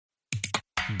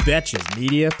Betches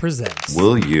Media presents.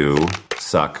 Will you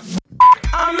suck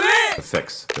I'm lit! to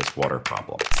fix this water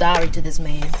problem? Sorry to this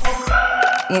man.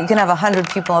 You can have 100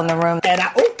 people in the room.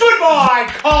 Goodbye,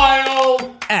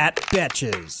 Kyle! At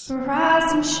Betches.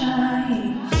 Rise and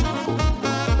shine.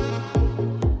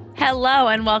 Hello,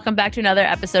 and welcome back to another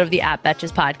episode of the At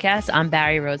Betches podcast. I'm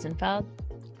Barry Rosenfeld.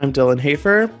 I'm Dylan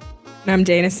Hafer. And I'm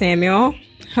Dana Samuel.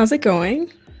 How's it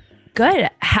going? Good.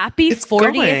 Happy It's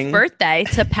 40th going. birthday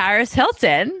to Paris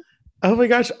Hilton. Oh my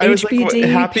gosh. I was like, what, HBD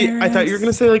happy. I thought you were Paris.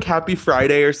 going to say like happy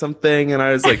Friday or something. And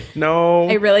I was like, no.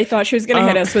 I really thought she was going to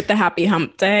hit us with the happy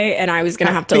hump day, and I was going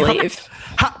to have to Happy hump- leave.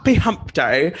 Happy hump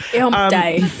day. Hump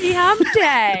day. Happy hump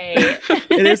day.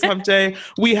 It is hump day.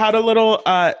 We had a little,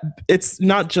 it's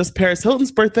not just Paris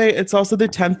Hilton's birthday. It's also the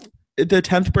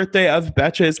 10th birthday of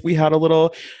Betches. We had a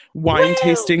little wine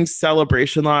tasting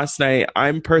celebration last night.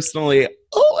 I'm personally a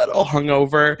little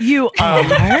hungover. You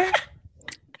are?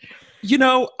 You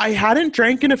know, I hadn't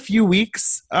drank in a few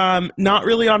weeks, not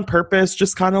really on purpose,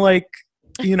 just kind of like,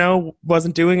 you know,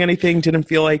 wasn't doing anything, didn't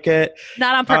feel like it.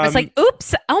 Not on purpose. Like,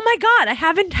 oops. Oh my God. I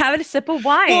haven't had a sip of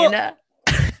wine. Well,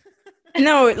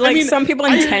 No, like mean, some people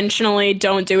intentionally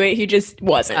don't do it. He just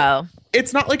wasn't. Oh.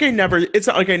 It's not like I never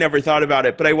thought about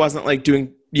it, but I wasn't like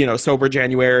doing, you know, sober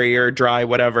January or dry,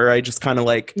 whatever. I just kind of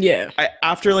like, Yeah.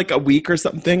 after like a week or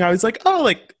something, I was like, oh,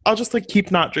 like I'll just like keep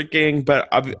not drinking, but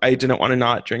I didn't want to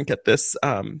not drink at this,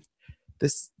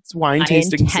 this wine I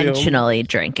tasting Zoom. intentionally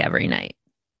drink every night.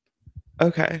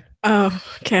 Okay. Oh,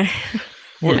 okay.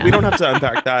 We don't have to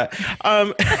unpack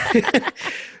that.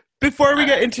 Before we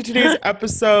get into today's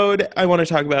episode, I want to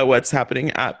talk about what's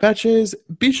happening at Betches.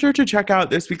 Be sure to check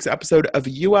out this week's episode of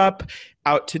You Up,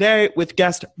 out today with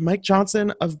guest Mike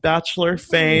Johnson of Bachelor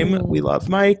fame. We love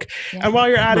Mike. Yeah. And while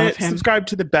you're at Love it, him. subscribe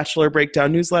to the Bachelor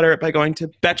Breakdown newsletter by going to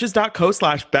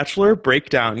betches.co/Bachelor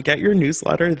Breakdown. Get your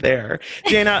newsletter there.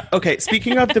 Dana, okay,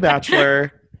 speaking of The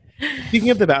Bachelor,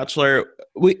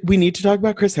 we need to talk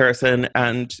about Chris Harrison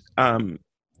and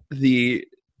the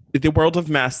world of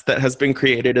mess that has been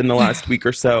created in the last week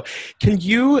or so. Can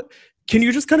you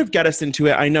just kind of get us into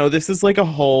it? I know this is like a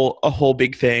whole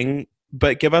big thing,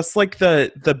 but give us like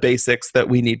the basics that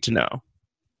we need to know.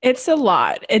 It's a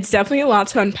lot. It's definitely a lot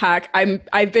to unpack.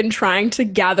 I've been trying to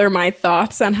gather my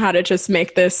thoughts on how to just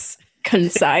make this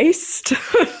concise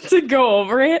to go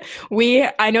over it.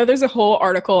 I know there's a whole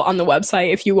article on the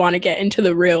website if you want to get into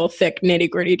the real thick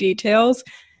nitty-gritty details.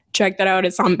 Check that out.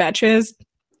 It's on Betches.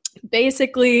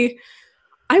 Basically,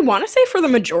 I want to say for the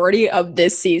majority of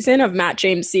this season, of Matt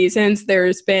James' seasons,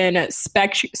 there's been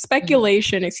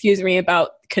speculation, about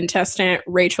contestant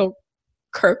Rachel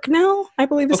Kirknell, I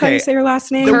believe is how you say her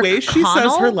last name. The way she says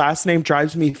Kirkconnell? her last name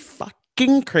drives me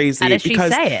fucking crazy. How does she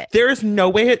because say it? there is no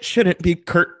way it shouldn't be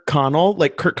Kirkconnell,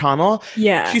 like Kirkconnell.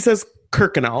 Yeah. She says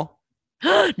Kirkconnell.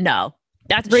 No.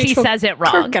 She Rachel says it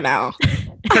wrong. Kirkconnell.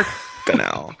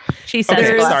 Kirkconnell. She says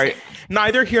Okay, it wrong. sorry.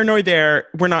 Neither here nor there.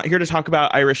 We're not here to talk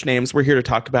about Irish names. We're here to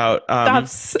talk about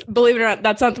That's, believe it or not,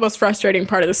 that's not the most frustrating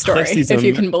part of the story, Classism. if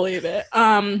you can believe it.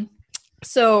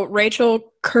 So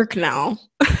Rachel Kirkconnell,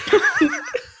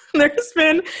 there's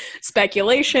been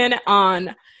speculation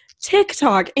on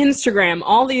TikTok, Instagram,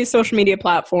 all these social media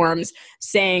platforms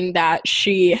saying that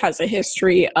she has a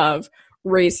history of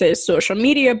racist social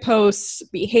media posts,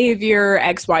 behavior,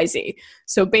 XYZ.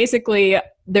 So basically,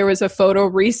 there was a photo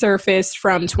resurfaced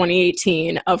from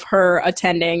 2018 of her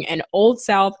attending an Old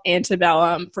South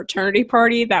antebellum fraternity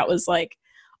party that was like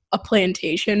a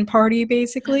plantation party,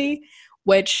 basically,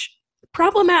 which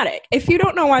problematic. If you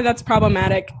don't know why that's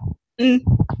problematic,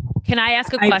 Can I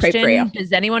ask a I pray for you. question?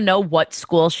 Does anyone know what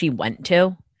school she went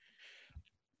to?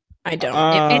 I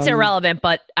don't. It's irrelevant,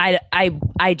 but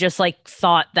I just like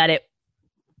thought that it.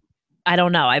 I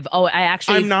don't know.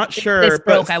 I'm not sure. This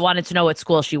broke. but I wanted to know what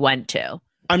school she went to.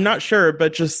 I'm not sure,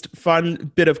 but just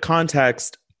fun bit of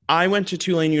context. I went to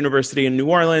Tulane University in New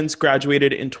Orleans,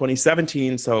 graduated in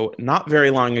 2017, so not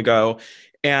very long ago.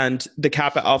 And the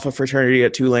Kappa Alpha fraternity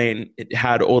at Tulane, it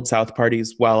had Old South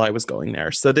parties while I was going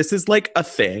there. So this is like a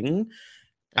thing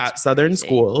at Southern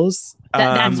schools.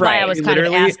 That's why I was kind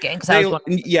of asking.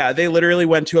 They literally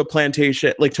went to a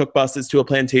plantation, like took buses to a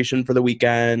plantation for the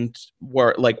weekend,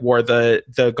 wore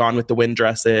the Gone with the Wind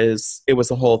dresses. It was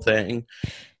a whole thing.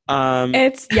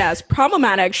 It's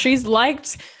problematic. She's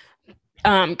liked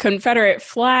Confederate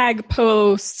flag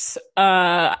posts,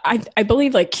 I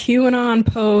believe like QAnon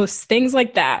posts, things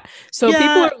like that. So people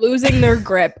are losing their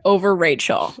grip over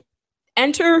Rachel.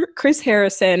 Enter Chris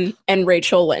Harrison and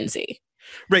Rachel Lindsay.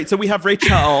 Right. So we have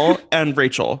Rachel and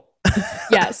Rachel.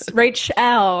 Yes.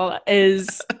 Rachel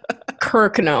is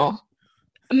Kirkconnell.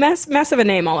 Mess of a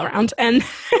name all around. And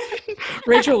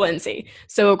Rachel Lindsay.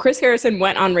 So Chris Harrison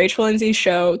went on Rachel Lindsay's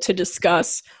show to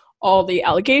discuss all the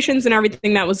allegations and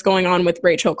everything that was going on with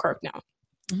Rachel Kirknell.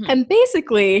 Mm-hmm. And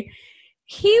basically,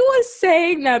 he was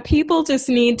saying that people just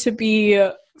need to be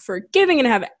forgiving and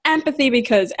have empathy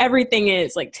because everything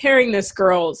is like tearing this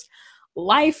girl's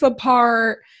life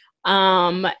apart.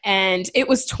 And it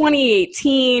was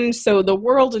 2018, so the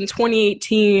world in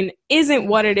 2018 isn't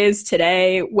what it is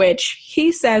today, which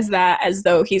he says that as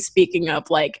though he's speaking of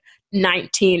like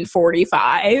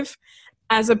 1945,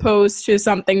 as opposed to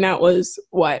something that was,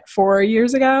 4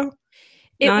 years ago?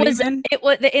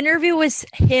 The interview was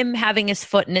him having his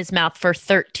foot in his mouth for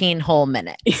 13 whole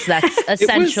minutes. That's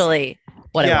essentially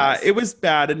what it was. Yeah, it was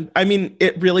bad. And I mean,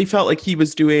 it really felt like he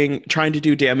was trying to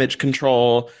do damage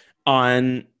control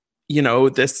on,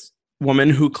 this woman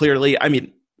who clearly, I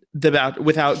mean,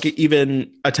 without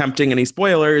even attempting any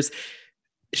spoilers,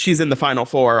 she's in the final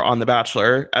four on The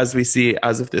Bachelor, as we see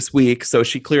as of this week. So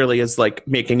she clearly is like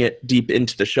making it deep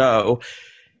into the show.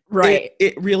 Right.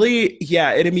 It really,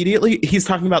 it immediately, he's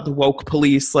talking about the woke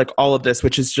police, like all of this,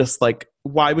 which is just like,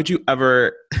 why would you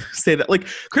ever say that? Like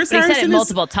Chris Harrison said it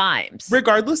multiple times.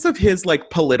 Regardless of his like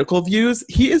political views,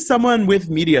 he is someone with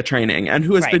media training and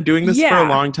who has been doing this for a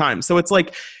long time. So it's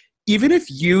like, even if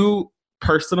you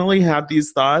personally have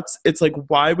these thoughts, it's like,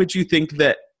 why would you think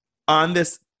that on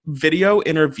this video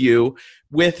interview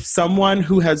with someone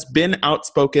who has been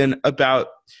outspoken about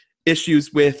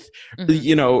issues with,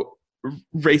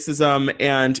 racism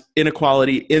and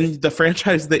inequality in the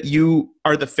franchise that you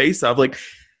are the face of, like,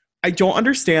 I don't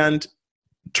understand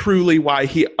truly why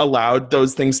he allowed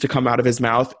those things to come out of his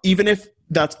mouth, even if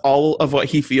that's all of what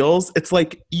he feels. It's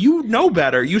like, you know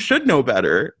better. You should know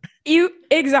better.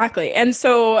 Exactly. And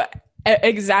so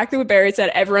exactly what Barry said,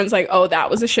 everyone's like, oh, that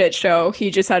was a shit show. He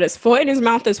just had his foot in his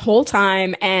mouth this whole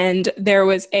time. And there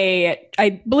was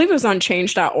I believe it was on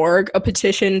change.org, a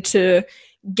petition to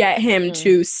get him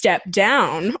to step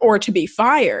down or to be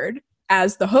fired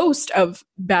as the host of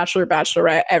Bachelor,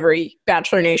 Bachelorette, every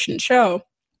Bachelor Nation show.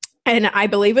 And I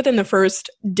believe within the first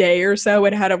day or so,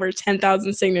 it had over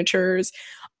 10,000 signatures.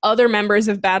 Other members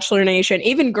of Bachelor Nation,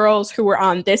 even girls who were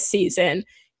on this season,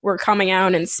 were coming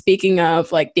out and speaking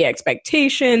of like the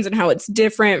expectations and how it's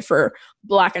different for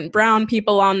Black and brown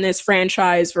people on this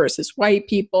franchise versus white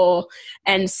people.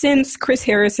 And since Chris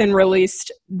Harrison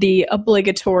released the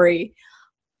obligatory,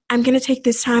 I'm going to take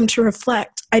this time to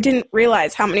reflect, I didn't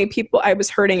realize how many people I was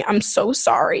hurting, I'm so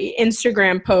sorry,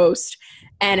 Instagram post,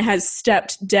 and has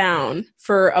stepped down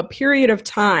for a period of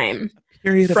time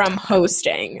from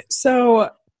hosting. So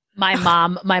my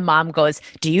mom goes,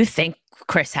 do you think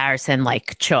Chris Harrison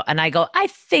and I go, I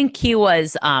think he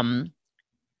was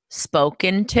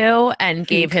spoken to and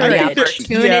gave him the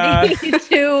opportunity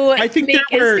to I think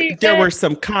there were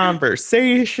some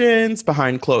conversations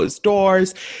behind closed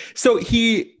doors. So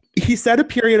he said a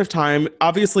period of time.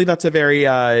 Obviously that's a very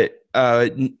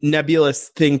nebulous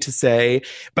thing to say,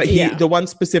 but the one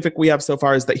specific we have so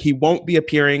far is that he won't be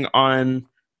appearing on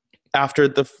after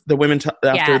the women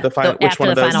after the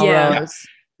final rose.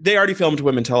 They already filmed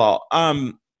Women Tell All.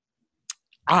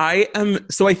 I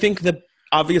think that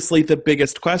obviously the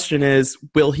biggest question is,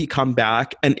 will he come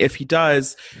back? And if he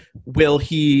does, will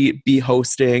he be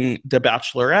hosting The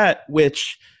Bachelorette,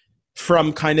 which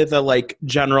from kind of the like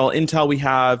general intel we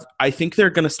have, I think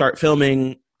they're going to start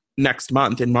filming next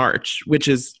month in March, which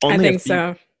is only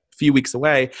few weeks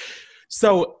away.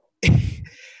 So,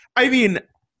 I mean,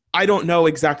 I don't know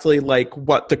exactly like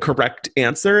what the correct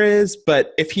answer is,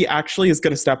 but if he actually is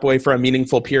going to step away for a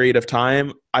meaningful period of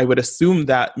time, I would assume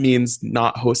that means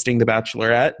not hosting The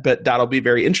Bachelorette, but that'll be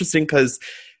very interesting because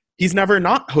he's never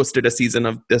not hosted a season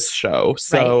of this show.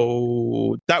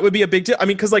 So that would be a big deal. I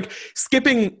mean, because like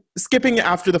skipping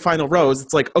after the final rose,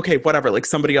 it's like, okay, whatever. Like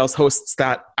somebody else hosts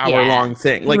that hour-long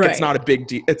thing. Like it's not a big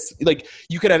deal. It's like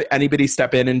you could have anybody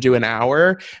step in and do an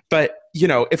hour. But, you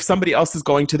know, if somebody else is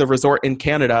going to the resort in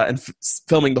Canada and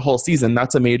filming the whole season,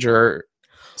 that's a major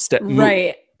step.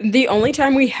 Right. The only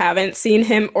time we haven't seen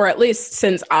him, or at least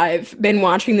since I've been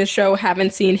watching the show,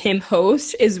 haven't seen him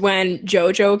host is when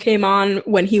JoJo came on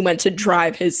when he went to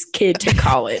drive his kid to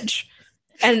college.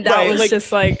 And that was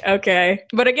just like, okay.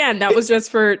 But again, that was just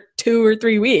for 2 or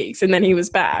 3 weeks and then he was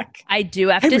back. I do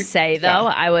have to say, though,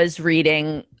 I was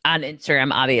reading on Instagram,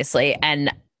 obviously,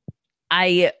 and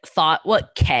I thought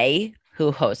what Kay,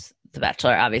 who hosts The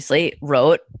Bachelor, obviously,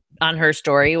 wrote on her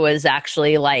story was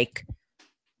actually like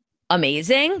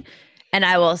amazing. And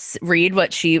I will read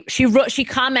what she wrote. She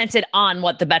commented on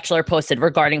what The Bachelor posted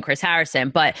regarding Chris Harrison.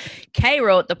 But Kay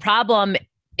wrote, the problem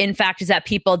in fact, is that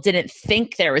people didn't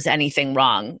think there was anything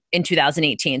wrong in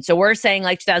 2018. So we're saying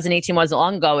like 2018 wasn't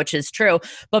long ago, which is true,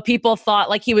 but people thought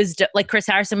like he was like Chris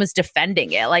Harrison was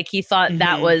defending it. Like he thought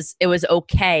that it was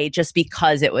okay just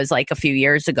because it was like a few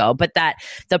years ago, but that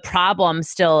the problem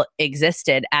still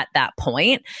existed at that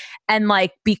point. And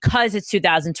like, because it's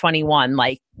 2021,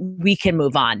 like we can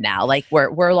move on now. Like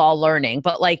we're all learning,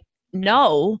 but like,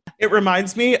 no. It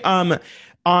reminds me,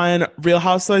 on Real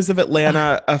Housewives of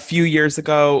Atlanta a few years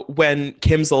ago when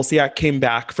Kim Zolciak came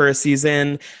back for a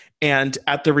season, and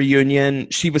at the reunion,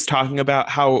 she was talking about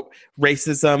how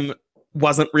racism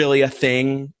wasn't really a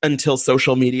thing until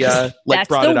social media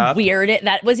brought it up.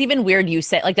 That was even weird you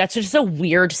said. Like, that's just a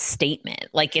weird statement.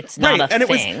 Like, it's not a and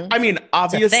thing. It was, I mean,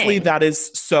 obviously that is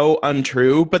so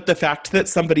untrue, but the fact that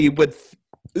somebody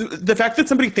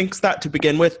thinks that to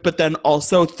begin with, but then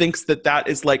also thinks that that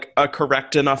is like a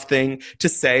correct enough thing to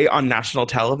say on national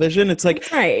television. It's like,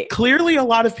 clearly a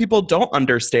lot of people don't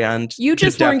understand. You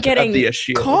just weren't getting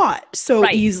caught so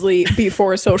easily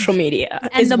before social media.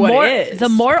 And the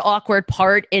more awkward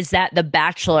part is that The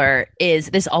Bachelor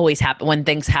this always happens when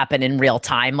things happen in real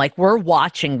time. Like, we're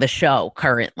watching the show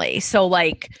currently. So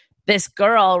like this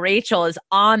girl, Rachel, is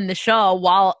on the show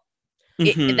while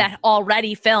that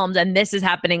already filmed, and this is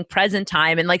happening present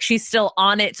time, and like she's still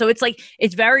on it. So it's like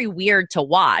it's very weird to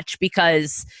watch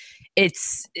because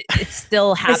it's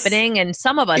still happening, and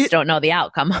some of us don't know the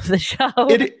outcome of the show.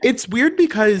 It's weird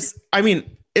because I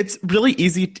mean it's really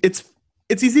easy. It's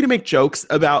easy to make jokes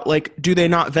about like, do they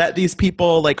not vet these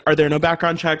people? Like, are there no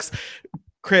background checks?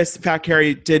 Chris Fat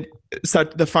Carey did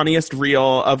the funniest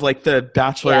reel of like the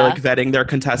Bachelor like vetting their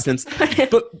contestants,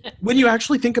 but when you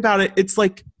actually think about it, it's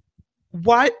like,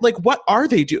 what are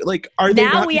they doing? Like, are they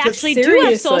now? We actually do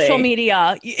have social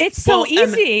media. It's so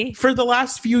easy. For the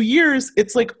last few years,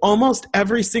 it's like almost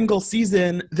every single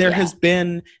season there has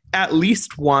been at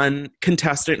least one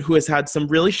contestant who has had some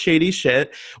really shady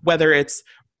shit, whether it's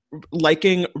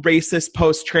liking racist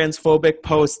posts, transphobic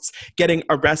posts, getting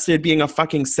arrested, being a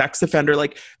fucking sex offender.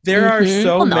 Like, there are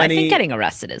so many. I think getting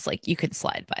arrested is like, you could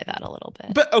slide by that a little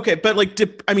bit. But okay, but like,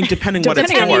 depending what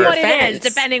it's for.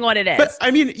 Depending what it is. But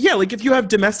I mean, yeah, like if you have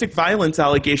domestic violence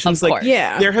allegations, like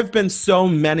there have been so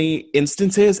many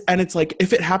instances, and it's like,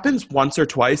 if it happens once or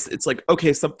twice, it's like,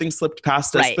 okay, something slipped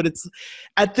past us. But it's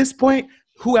at this point,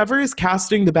 whoever is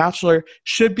casting The Bachelor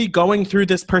should be going through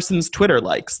this person's Twitter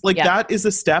likes. Like, that is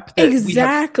a step that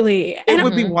it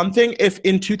would be one thing if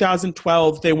in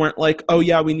 2012 they weren't like, oh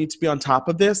yeah, we need to be on top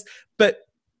of this. But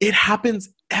it happens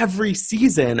every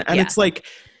season. And it's like,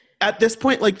 at this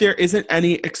point, like, there isn't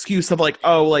any excuse of like,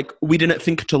 oh, like, we didn't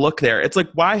think to look there. It's like,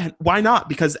 why not?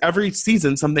 Because every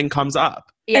season something comes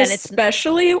up. Yeah,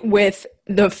 especially with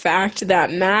the fact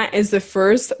that Matt is the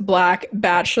first Black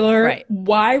Bachelor. Right.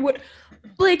 Why would...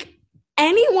 Like,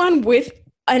 anyone with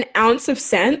an ounce of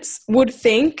sense would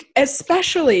think,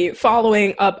 especially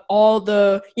following up all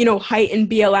the, heightened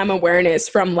BLM awareness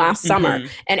from last summer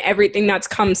and everything that's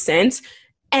come since,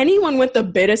 anyone with a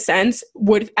bit of sense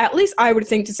would, at least I would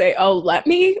think, to say, oh, let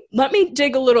me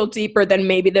dig a little deeper than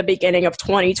maybe the beginning of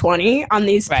 2020 on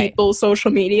these people's social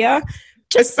media.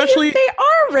 Especially if they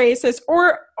are racist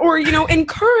or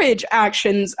encourage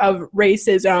actions of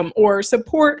racism or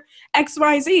support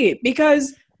XYZ,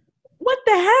 because what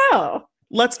the hell?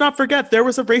 Let's not forget there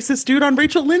was a racist dude on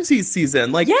Rachel Lindsay's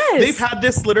season. Like, they've had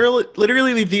this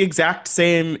literally the exact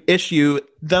same issue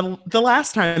the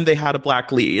last time they had a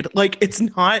Black lead. Like, it's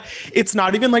not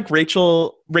even like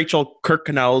Rachel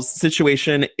Kirkconnell's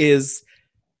situation is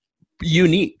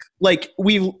unique. Like,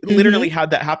 we literally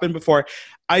had that happen before.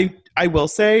 I will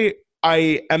say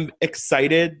I am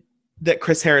excited that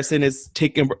Chris Harrison is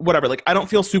taking whatever. Like, I don't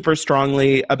feel super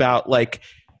strongly about like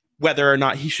whether or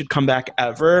not he should come back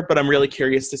ever, but I'm really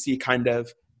curious to see kind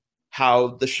of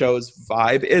how the show's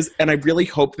vibe is. And I really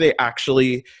hope they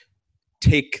actually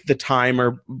take the time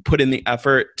or put in the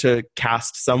effort to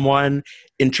cast someone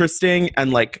interesting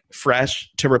and like fresh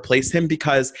to replace him,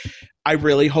 because I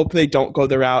really hope they don't go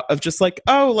the route of just like,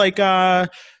 oh, like,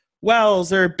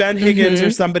 Wells or Ben Higgins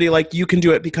or somebody, like, you can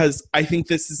do it, because I think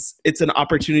it's an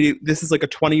opportunity. This is like a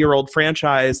 20-year-old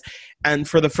franchise, and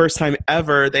for the first time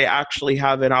ever, they actually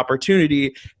have an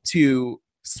opportunity to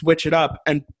switch it up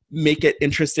and make it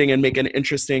interesting and make an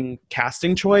interesting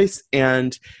casting choice.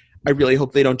 And I really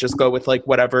hope they don't just go with like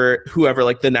whoever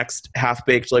like the next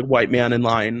half-baked like white man in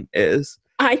line is.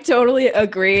 I totally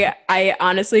agree. I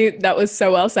honestly, that was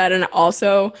so well said. And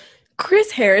also,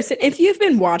 Chris Harrison, if you've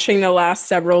been watching the last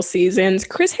several seasons,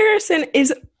 Chris Harrison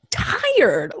is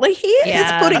tired. Like, he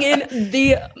is putting in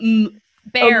the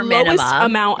Bare lowest minimum.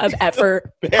 amount of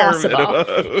effort Bare possible.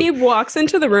 minimum. He walks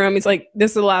into the room. He's like,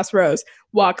 "This is the last rose."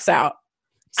 Walks out.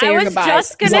 Say I your was goodbyes.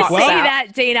 just gonna walks say out.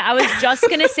 that, Dana. I was just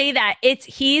gonna say that.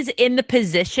 He's in the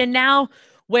position now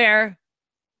where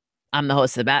I'm the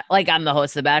host of I'm the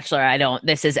host of The Bachelor.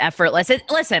 This is effortless.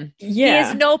 Listen, he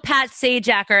is no Pat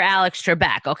Sajak or Alex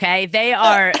Trebek, okay? They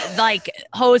are like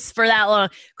hosts for that long.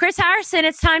 Chris Harrison,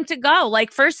 it's time to go.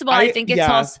 Like, first of all, I think it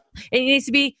needs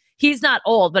to be, he's not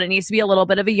old, but it needs to be a little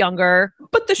bit of a younger.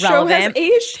 But the show has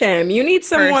aged him. You need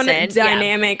someone person,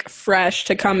 dynamic, fresh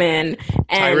to come in.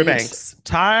 And Tyra Banks.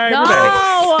 Tyra No,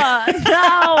 Banks. no.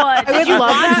 I would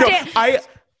love that.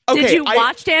 Did you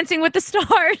watch Dancing with the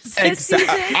Stars this season?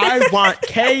 I want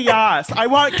chaos. I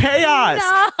want chaos.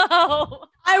 No.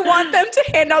 I want them to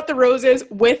hand out the roses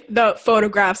with the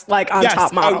photographs, like on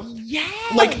Top Model. Yes.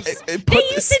 Like, they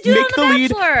used to do it on The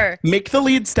Bachelor. Make the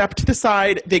lead step to the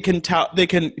side. They can talk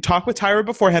with Tyra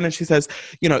beforehand, and she says,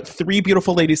 3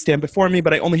 beautiful ladies stand before me,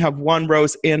 but I only have 1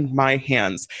 rose in my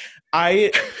hands.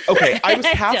 I was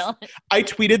I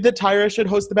tweeted that Tyra should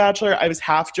host The Bachelor. I was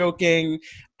half joking.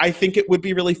 I think it would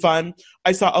be really fun.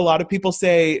 I saw a lot of people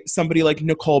say somebody like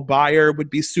Nicole Byer would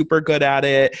be super good at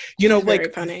it.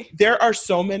 Very funny. There are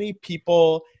so many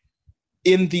people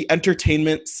in the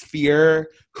entertainment sphere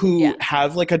who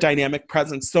have like a dynamic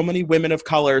presence. So many women of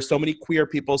color, so many queer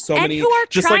people, many who are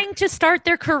trying to start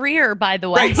their career, by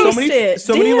the way. Right,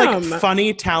 so many like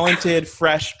funny, talented,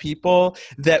 fresh people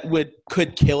that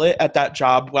could kill it at that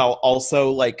job while also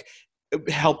like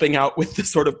helping out with the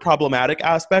sort of problematic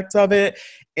aspects of it.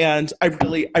 And I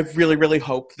really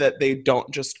hope that they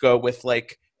don't just go with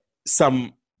like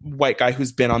some white guy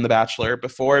who's been on The Bachelor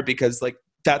before, because like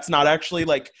that's not actually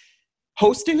like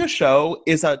hosting a show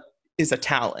is a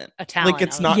talent. Like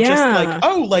it's not just like,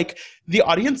 oh, like the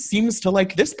audience seems to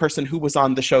like this person who was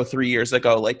on the show 3 years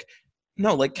ago. Like,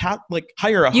 no, like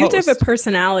hire a host. You have to have a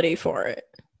personality for it.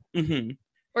 Mm-hmm.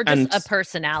 Or just a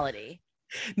personality.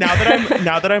 Now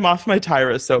that I'm off my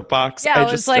Tyra soapbox, I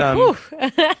was like, whew.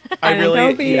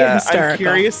 I'm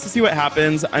curious to see what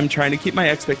happens. I'm trying to keep my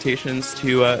expectations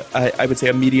to I would say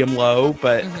a medium low,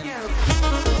 but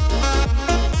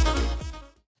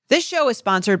This show is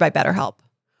sponsored by BetterHelp.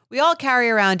 We all carry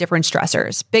around different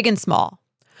stressors, big and small.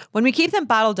 When we keep them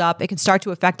bottled up, it can start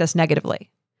to affect us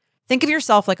negatively. Think of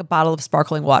yourself like a bottle of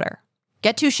sparkling water.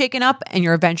 Get too shaken up and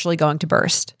you're eventually going to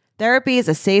burst. Therapy is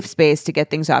a safe space to get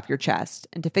things off your chest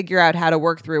and to figure out how to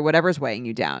work through whatever's weighing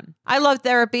you down. I love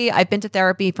therapy. I've been to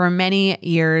therapy for many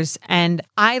years, and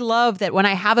I love that when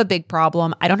I have a big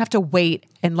problem, I don't have to wait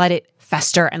and let it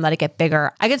fester and let it get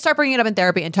bigger. I can start bringing it up in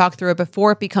therapy and talk through it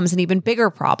before it becomes an even bigger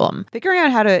problem. Figuring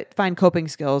out how to find coping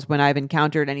skills when I've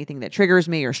encountered anything that triggers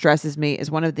me or stresses me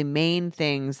is one of the main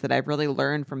things that I've really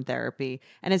learned from therapy,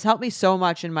 and has helped me so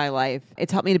much in my life.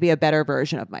 It's helped me to be a better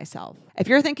version of myself. If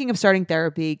you're thinking of starting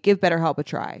therapy, give BetterHelp a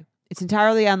try. It's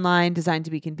entirely online, designed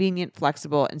to be convenient,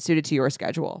 flexible, and suited to your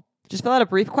schedule. Just fill out a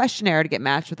brief questionnaire to get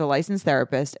matched with a licensed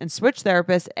therapist and switch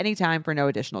therapists anytime for no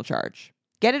additional charge.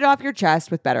 Get it off your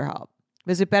chest with BetterHelp.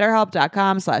 Visit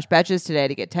BetterHelp.com/Betches today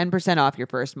to get 10% off your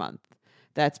first month.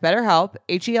 That's BetterHelp,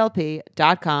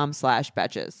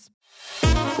 HELP.com/Betches.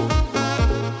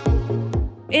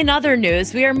 In other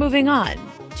news, we are moving on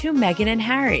to Meghan and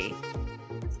Harry.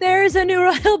 There's a new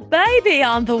royal baby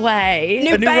on the way.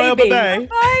 New royal baby.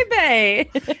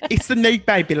 Baby. It's the new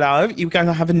baby, love. You're going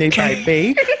to have a new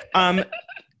baby.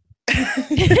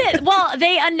 Well,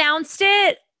 they announced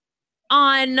it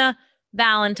on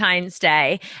Valentine's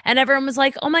Day, and everyone was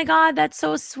like, oh my God, that's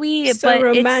so sweet. So but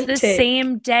romantic. It's the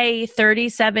same day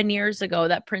 37 years ago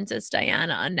that Princess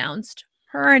Diana announced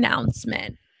her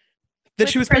announcement. That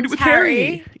she was pregnant with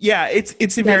Harry. Yeah,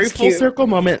 it's a very full circle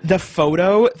moment. The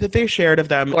photo that they shared of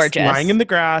them lying in the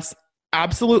grass,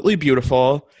 absolutely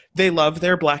beautiful. They love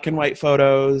their black and white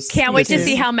photos. Can't wait to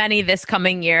see how many this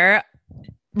coming year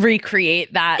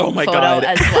recreate that photo God.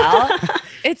 as well.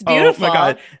 It's beautiful. Oh my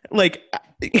God. Like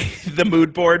the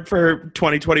mood board for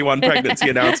 2021 pregnancy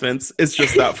announcements is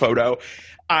just that photo.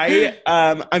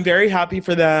 I'm very happy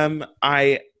for them.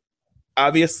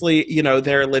 Obviously,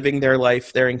 they're living their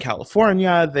life. They're in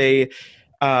California. They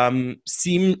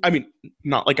seem,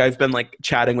 not like I've been like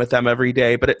chatting with them every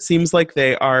day, but it seems like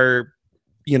they are,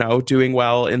 doing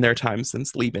well in their time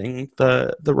since leaving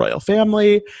the royal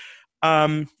family.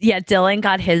 Dylan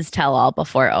got his tell-all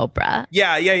before Oprah.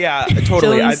 Yeah,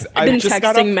 totally. I've been just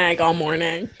texting Meg all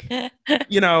morning.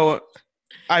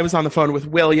 I was on the phone with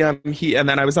William, and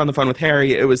then I was on the phone with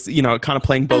Harry. It was, kind of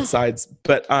playing both sides.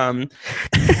 But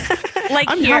Like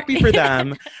I'm here- happy for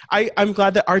them. I'm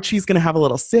glad that Archie's going to have a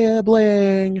little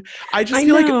sibling. I just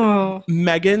feel like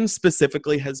Meghan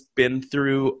specifically has been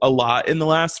through a lot in the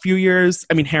last few years.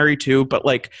 I mean, Harry too, but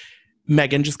like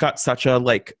Meghan just got such a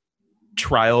like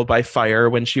trial by fire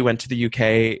when she went to the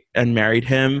UK and married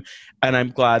him. And I'm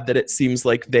glad that it seems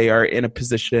like they are in a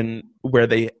position where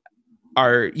they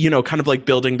are, you know, kind of like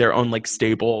building their own like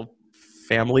stable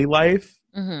family life.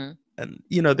 Mm-hmm. And,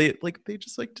 you know, they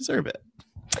just like deserve it.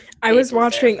 I was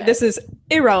watching, this is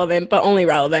irrelevant, but only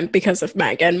relevant because of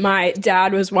Meghan. My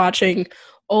dad was watching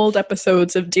old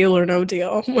episodes of Deal or No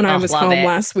Deal when I was home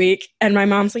last week. And my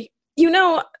mom's like, you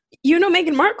know,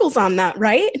 Meghan Markle's on that,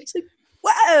 right? And it's like,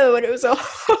 whoa. And it was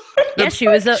she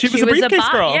was a briefcase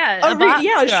girl.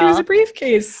 Yeah, she was a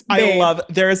briefcase babe. I love,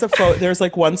 there's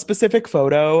like one specific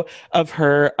photo of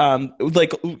her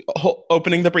like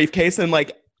opening the briefcase and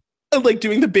like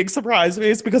doing the big surprise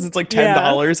face because it's like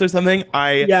 $10 or something.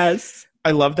 I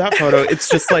love that photo. It's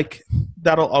just like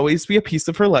that'll always be a piece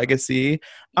of her legacy.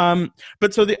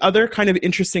 But so the other kind of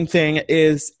interesting thing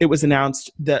is it was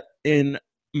announced that on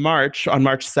March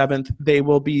 7th, they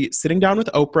will be sitting down with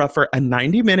Oprah for a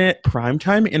 90-minute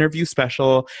primetime interview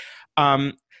special.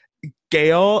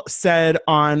 Gayle said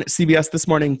on CBS this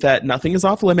morning that nothing is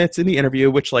off limits in the interview,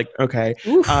 which like, okay.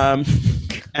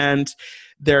 And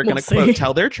they're going to quote,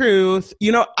 tell their truth.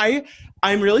 You know,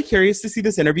 I'm really curious to see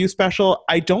this interview special.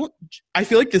 I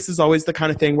feel like this is always the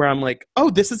kind of thing where I'm like,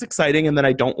 oh, this is exciting. And then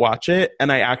I don't watch it.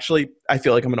 And I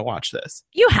feel like I'm going to watch this.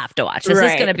 You have to watch this.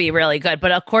 It's going to be really good.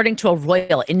 But according to a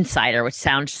royal insider, which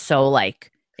sounds so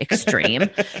like extreme,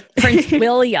 Prince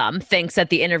William thinks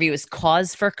that the interview is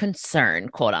cause for concern,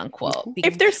 quote unquote.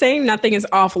 If they're saying nothing is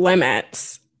off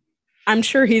limits, I'm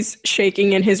sure he's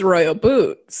shaking in his royal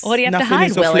boots. What do you have Nothing to hide,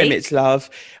 is Willie? Off limits,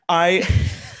 love. I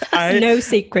no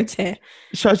secrets here.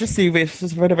 Shall I just see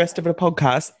this for the rest of the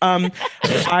podcast?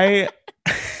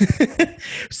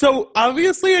 So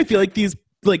obviously I feel like these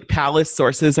like palace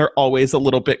sources are always a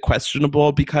little bit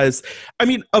questionable because, I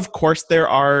mean, of course there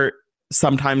are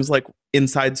sometimes like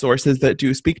inside sources that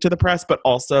do speak to the press, but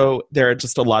also there are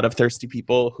just a lot of thirsty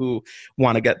people who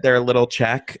want to get their little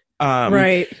check.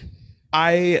 Right.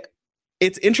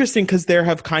 It's interesting because there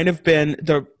have kind of been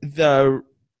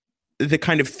the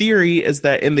kind of theory is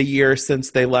that in the year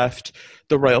since they left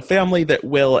the royal family that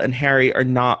Will and Harry are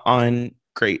not on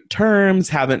great terms,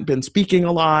 haven't been speaking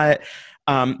a lot.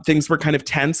 Things were kind of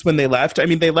tense when they left. I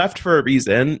mean, they left for a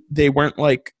reason. They weren't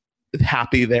like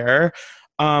happy there.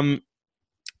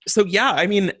 So yeah, I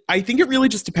mean, I think it really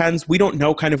just depends. We don't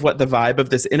know kind of what the vibe of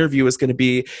this interview is going to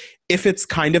be. If it's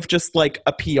kind of just like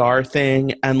a PR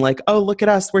thing and like, oh, look at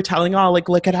us, we're telling all, like,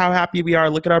 look at how happy we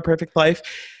are, look at our perfect life.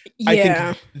 Yeah. I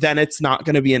think then it's not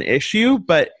going to be an issue,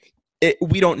 but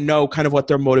we don't know kind of what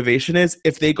their motivation is.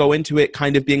 If they go into it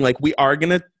kind of being like, we are going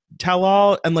to tell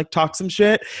all and like talk some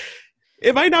shit,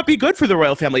 it might not be good for the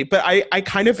royal family, but I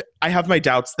have my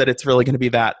doubts that it's really going to be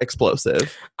that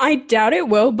explosive. I doubt it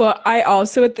will, but I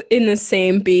also, in the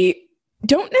same beat,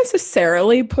 don't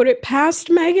necessarily put it past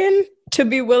Meghan to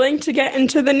be willing to get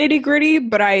into the nitty gritty,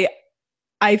 but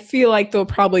I feel like they'll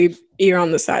probably err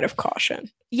on the side of caution.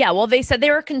 Yeah, well, they said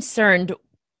they were concerned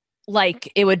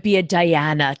like it would be a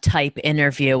Diana type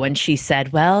interview when she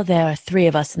said, well, there are 3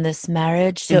 of us in this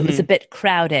marriage. So it was a bit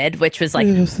crowded, which was like,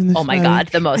 oh my God,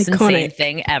 the most insane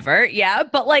thing ever. Yeah.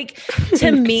 But like,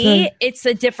 to me, it's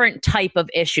a different type of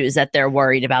issues that they're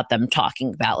worried about them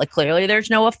talking about. Like clearly there's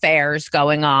no affairs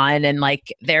going on and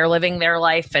like they're living their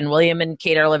life and William and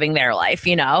Kate are living their life,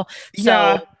 you know?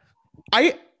 So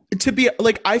I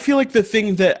feel like the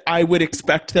thing that I would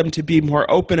expect them to be more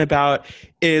open about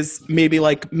is maybe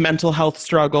like mental health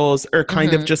struggles or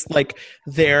kind of just like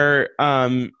their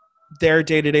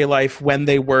day-to-day life when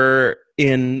they were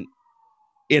in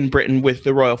Britain with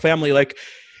the royal family. Like,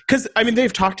 because I mean,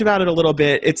 they've talked about it a little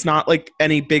bit. It's not like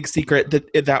any big secret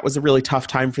that that was a really tough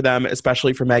time for them,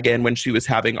 especially for Meghan when she was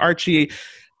having Archie.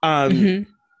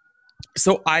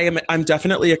 So I'm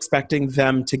definitely expecting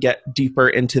them to get deeper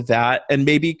into that, and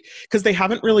maybe because they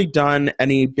haven't really done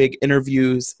any big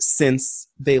interviews since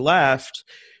they left.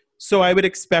 So I would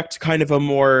expect kind of a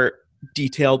more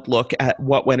detailed look at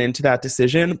what went into that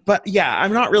decision. But yeah,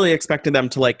 I'm not really expecting them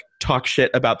to like talk shit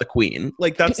about the Queen.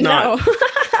 Like that's not.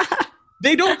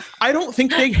 I don't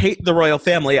think they hate the royal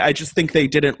family. I just think they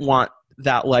didn't want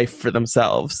that life for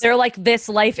themselves. They're like, this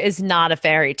life is not a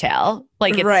fairy tale.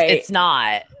 Like it's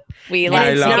not. It's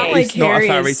not like not a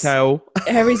fairy tale.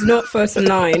 Harry's not first in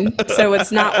line, so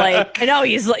it's not like I know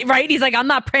he's like right. He's like, I'm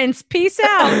not Prince. Peace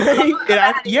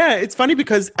out. Yeah, it's funny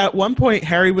because at one point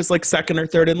Harry was like 2nd or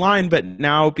 3rd in line, but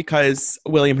now because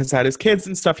William has had his kids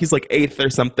and stuff, he's like 8th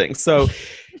or something. So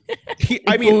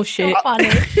Bullshit. Funny.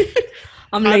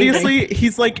 I'm leaving. Obviously,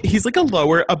 he's like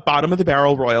a bottom of the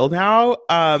barrel royal now.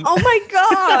 Oh my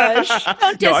gosh.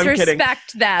 Don't No, I'm kidding.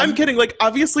 disrespect them. I'm kidding. Like,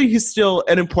 obviously, he's still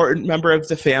an important member of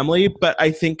the family, but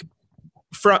I think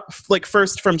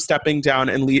first from stepping down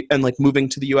and like moving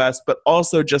to the US, but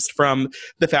also just from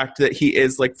the fact that he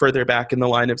is like further back in the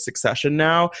line of succession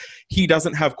now, he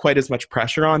doesn't have quite as much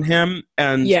pressure on him.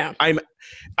 And yeah.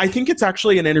 I think it's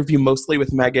actually an interview mostly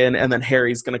with Meghan, and then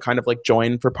Harry's going to kind of like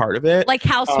join for part of it. Like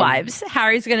Housewives.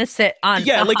 Harry's going to sit on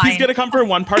Yeah, like he's going to come for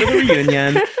one part of the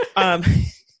reunion.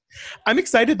 I'm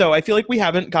excited though. I feel like we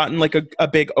haven't gotten like a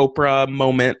big Oprah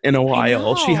moment in a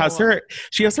while. She has her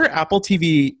Apple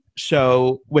TV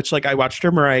show, which like I watched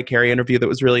her Mariah Carey interview that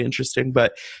was really interesting,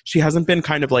 but she hasn't been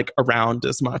kind of like around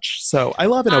as much. So I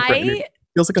love an Oprah interview.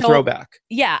 Feels like a throwback.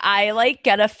 Yeah, I like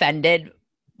get offended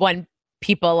when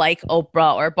people like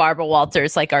Oprah or Barbara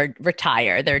Walters like are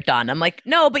retire, they're done. I'm like,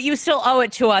 no, but you still owe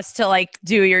it to us to like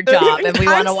do your job, and we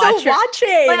want to watch your watching.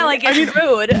 Yeah, like it's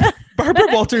rude. Barbara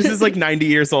Walters is like 90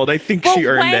 years old. I think she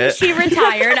earned it. When she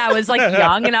retired, I was like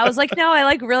young, and I was like, no, I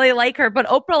like really like her. But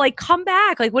Oprah, like, come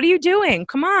back. Like, what are you doing?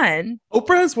 Come on.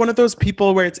 Oprah is one of those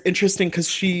people where it's interesting because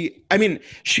she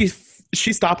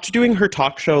stopped doing her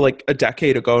talk show like a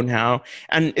decade ago now.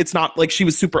 And it's not like she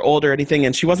was super old or anything,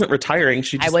 and she wasn't retiring.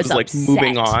 She just was like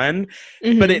moving on.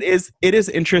 Mm-hmm. But it is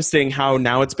interesting how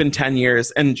now it's been 10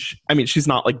 years. And she's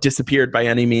not like disappeared by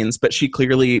any means, but she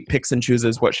clearly picks and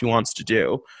chooses what she wants to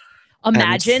do.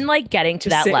 Imagine like getting to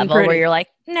that level where you're like,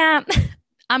 nah,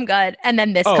 I'm good. And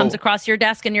then this comes across your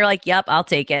desk and you're like, yep, I'll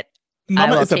take it.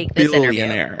 Mama I will is take a this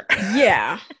billionaire.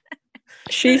 Yeah.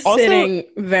 She's also, sitting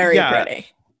very pretty.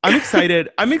 I'm excited.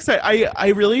 I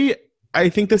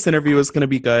think this interview is going to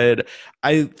be good.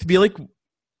 I feel like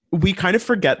we kind of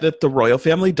forget that the royal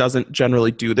family doesn't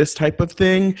generally do this type of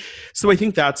thing. So I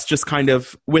think that's just kind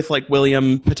of with like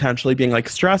William potentially being like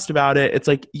stressed about it. It's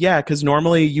like, yeah, because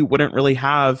normally he wouldn't normally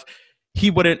have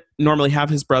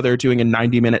his brother doing a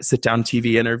 90-minute sit-down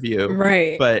TV interview.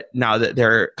 Right. But now that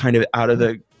they're kind of out of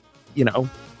the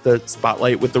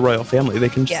spotlight with the royal family, they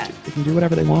can they can do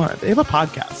whatever they want. They have a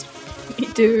podcast. We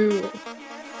do.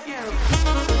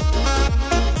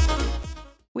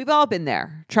 We've all been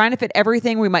there, trying to fit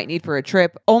everything we might need for a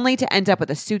trip, only to end up with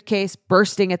a suitcase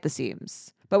bursting at the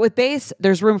seams. But with Béis,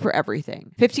 there's room for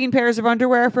everything. 15 pairs of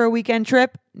underwear for a weekend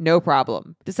trip? No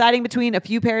problem. Deciding between a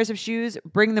few pairs of shoes?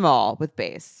 Bring them all with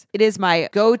Béis. It is my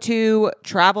go-to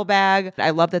travel bag. I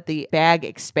love that the bag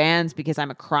expands because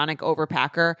I'm a chronic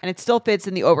overpacker, and it still fits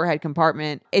in the overhead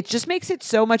compartment. It just makes it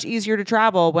so much easier to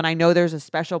travel when I know there's a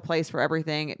special place for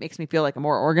everything. It makes me feel like a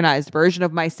more organized version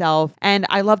of myself. And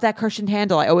I love that cushioned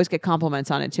handle. I always get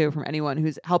compliments on it too from anyone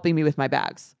who's helping me with my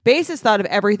bags. Béis has thought of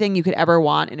everything you could ever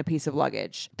want in a piece of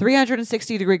luggage.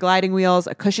 360-degree gliding wheels,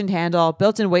 a cushioned handle,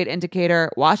 built-in weight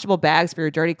indicator, washable bags for your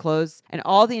dirty clothes, and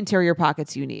all the interior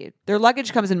pockets you need. Their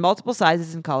luggage comes in multiple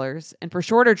sizes and colors, and for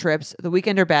shorter trips, the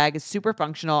Weekender bag is super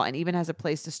functional and even has a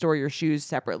place to store your shoes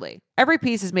separately. Every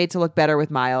piece is made to look better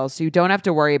with miles, so you don't have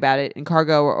to worry about it in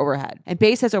cargo or overhead. And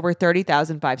Béis has over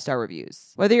 30,000 5-star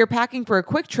reviews. Whether you're packing for a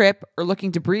quick trip or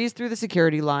looking to breeze through the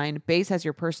security line, Béis has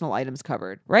your personal items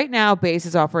covered. Right now, Béis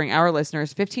is offering our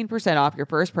listeners 15% off your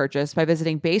first purchase by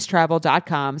visiting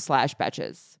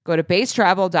beistravel.com/betches. Go to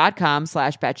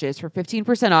beistravel.com/betches for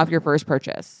 15% off your first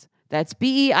purchase. That's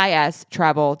BEIS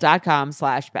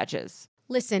travel.com/betches.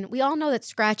 Listen, we all know that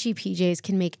scratchy PJs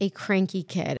can make a cranky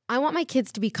kid. I want my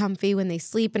kids to be comfy when they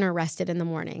sleep and are rested in the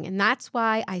morning, and that's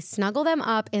why I snuggle them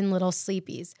up in Little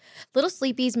Sleepies. Little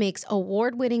Sleepies makes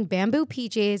award-winning bamboo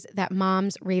PJs that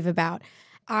moms rave about.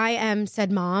 I am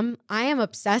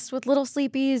obsessed with Little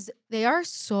Sleepies. They are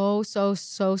so, so,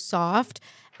 so soft.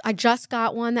 I just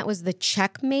got one that was the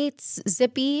Checkmates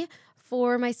Zippy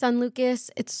for my son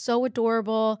Lucas. It's so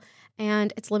adorable.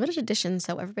 And it's limited edition,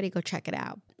 so everybody go check it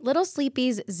out. Little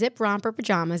Sleepies Zip Romper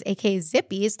Pajamas, aka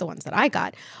Zippies, the ones that I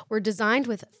got, were designed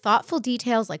with thoughtful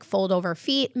details like fold-over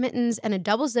feet, mittens, and a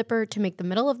double zipper to make the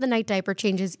middle-of-the-night diaper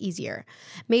changes easier.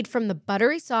 Made from the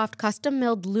buttery soft,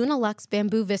 custom-milled Luna Luxe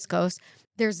bamboo viscose,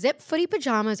 their zip footy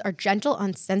pajamas are gentle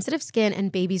on sensitive skin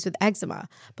and babies with eczema.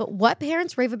 But what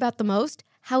parents rave about the most?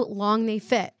 How long they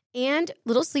fit. And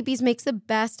Little Sleepies makes the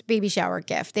best baby shower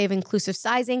gift. They have inclusive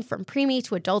sizing from preemie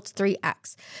to adults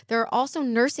 3X. There are also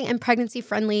nursing and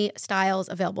pregnancy-friendly styles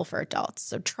available for adults.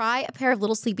 So try a pair of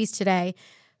Little Sleepies today.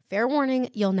 Fair warning,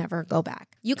 you'll never go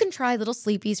back. You can try Little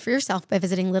Sleepies for yourself by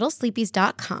visiting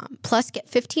littlesleepies.com. Plus,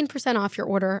 get 15% off your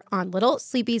order on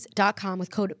littlesleepies.com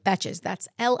with code BETCHES. That's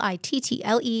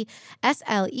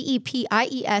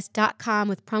LITTLESLEEPIES.com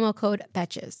with promo code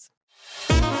BETCHES.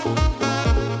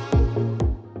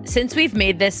 since we've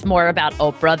made this more about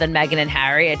Oprah than Meghan and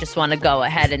Harry, I just want to go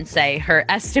ahead and say her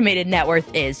estimated net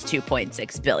worth is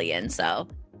 $2.6 billion. So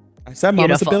I said mom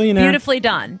was a billionaire. Beautifully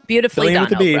done. Beautifully Billion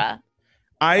done, with a B. Oprah.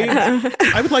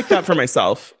 I would like that for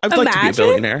myself. I would like to be a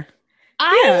billionaire.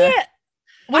 I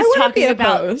was wouldn't be talking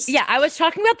about opposed. I was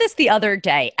talking about this the other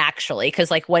day, actually, because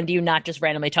like, when do you not just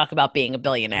randomly talk about being a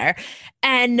billionaire?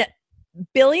 And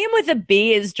billion with a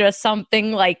B is just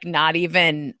something like not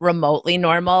even remotely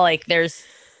normal. Like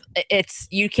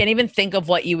you can't even think of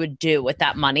what you would do with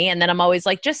that money. And then I'm always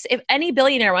like, just if any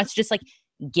billionaire wants to just like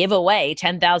give away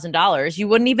 $10,000, you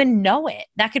wouldn't even know it.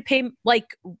 That could pay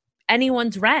like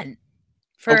anyone's rent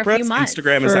for a few Oprah's months.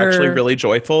 Instagram is actually really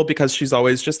joyful because she's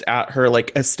always just at her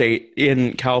like estate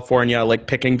in California, like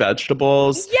picking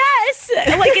vegetables. Yes,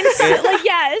 like in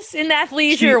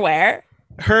athleisure wear.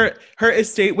 Her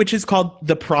estate, which is called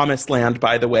the Promised Land,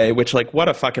 by the way, which like what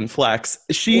a fucking flex.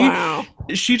 She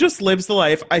just lives the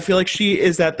life. I feel like she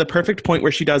is at the perfect point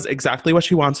where she does exactly what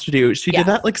she wants to do. She did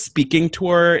that like speaking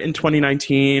tour in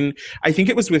 2019. I think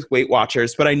it was with Weight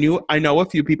Watchers, but I know a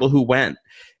few people who went,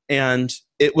 and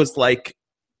it was like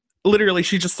literally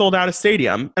she just sold out a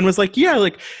stadium and was like, yeah,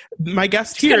 like my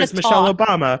guest here is Michelle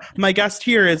Obama. My guest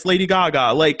here is Lady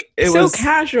Gaga. Like it so was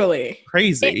casually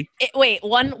crazy. Wait,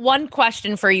 one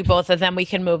question for you both, and then we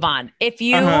can move on. If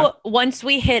you once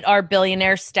we hit our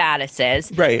billionaire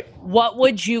statuses, right? What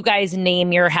would you guys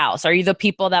name your house? Are you the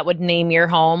people that would name your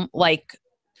home like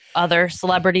other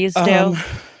celebrities do,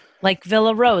 like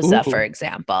Villa Rosa, for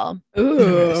example?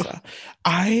 Ooh,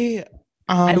 I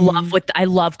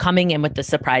love coming in with the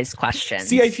surprise questions.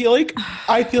 See, I feel like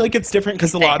it's different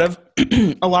because a lot of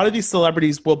these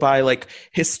celebrities will buy like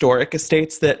historic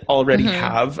estates that already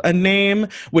have a name,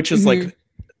 which is like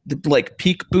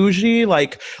peak bougie.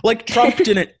 Like Trump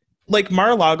didn't like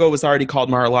Mar-a-Lago was already called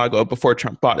Mar-a-Lago before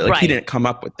Trump bought it. Like he didn't come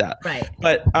up with that. Right.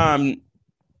 But I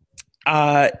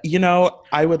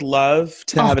would love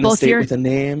to have an estate with a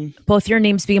name. Both your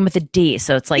names begin with a D,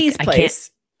 so it's like D's I place.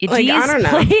 can't. Like, I don't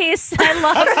know. Please. I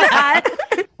love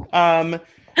that.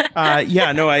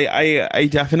 I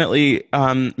definitely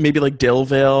maybe like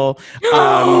Dillville.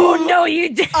 Oh no,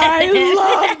 you didn't. I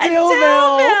love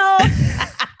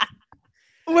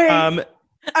Dillville. Wait,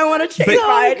 I want to change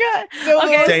mine.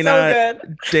 Okay,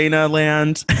 Dana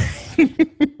Land.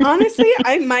 Honestly,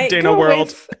 I might Dana go World.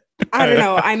 with, I don't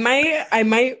know. I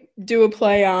might do a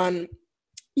play on.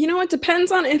 You know, it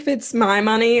depends on if it's my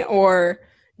money or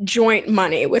joint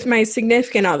money with my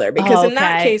significant other, because in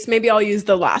that case maybe I'll use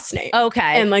the last name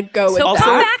and like go with so that.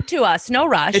 come back to us, no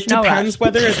rush. It depends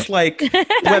whether it's like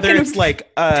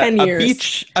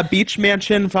a beach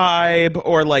mansion vibe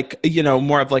or like, you know,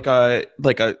 more of like a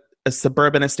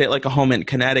suburban estate, like a home in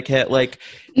Connecticut, like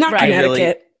not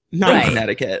Connecticut.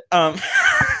 Connecticut.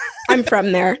 I'm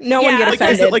from there. No one get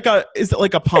offended. Is it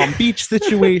like a Palm Beach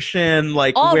situation?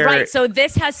 Like right. So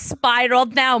this has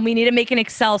spiraled now. We need to make an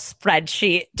Excel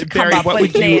spreadsheet to Barry, come up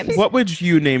with names. What would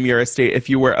you name your estate if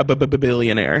you were a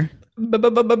billionaire?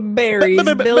 Barry's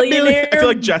billionaire. I feel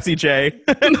like Jessie J.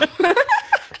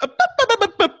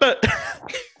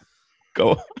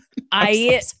 Go.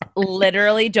 I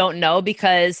literally don't know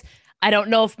because I don't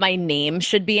know if my name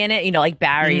should be in it, you know, like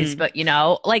Barry's, but you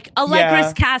know, like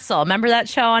Allegra's Castle. Remember that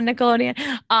show on Nickelodeon?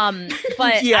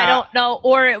 But I don't know,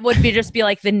 or it would just be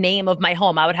like the name of my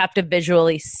home. I would have to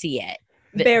visually see it.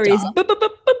 Barry's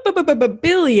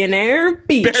billionaire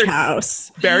beach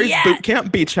house. Barry's boot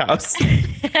camp beach house.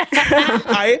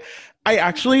 I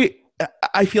actually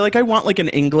feel like I want like an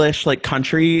English like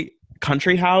country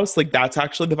house. Like that's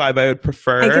actually the vibe I would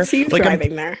prefer. I can see you like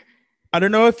thriving there. I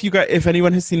don't know if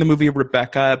anyone has seen the movie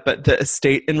Rebecca, but the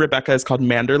estate in Rebecca is called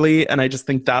Manderley, and I just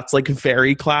think that's like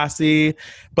very classy,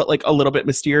 but like a little bit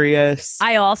mysterious.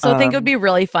 I also think it would be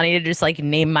really funny to just like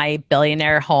name my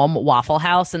billionaire home Waffle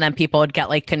House, and then people would get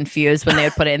like confused when they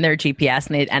would put it in their GPS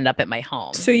and they'd end up at my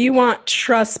home. So you want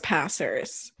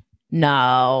trespassers?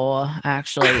 No,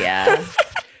 actually, yeah.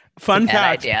 Fun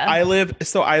fact: idea. I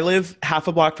live half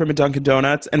a block from a Dunkin'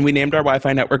 Donuts, and we named our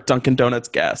Wi-Fi network Dunkin' Donuts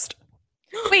Guest.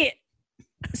 Wait.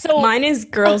 So mine is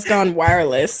Girls Gone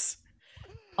Wireless.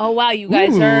 Oh wow, you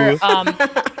guys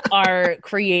are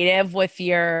creative with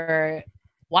your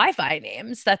Wi-Fi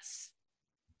names. That's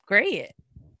great.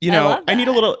 You know, I need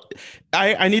a little.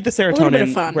 I need the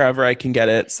serotonin wherever I can get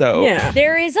it. So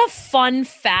there is a fun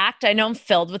fact. I know I'm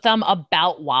filled with them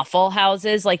about waffle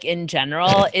houses, like in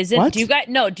general. Is it? What? Do you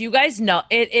guys know?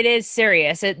 It is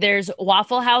serious. There's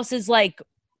waffle houses like.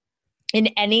 In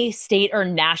any state or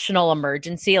national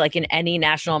emergency, like in any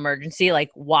national emergency, like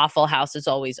Waffle House is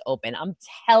always open. I'm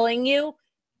telling you,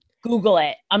 Google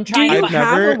it. I'm trying to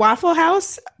have a Waffle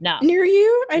House no. near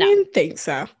you? I didn't think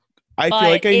so. I feel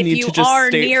like I need to just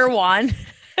state near one.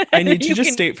 I need to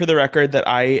just state for the record that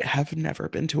I have never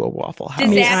been to a Waffle House.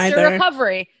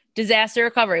 Disaster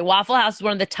recovery. Waffle House is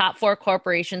one of the top 4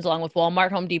 corporations, along with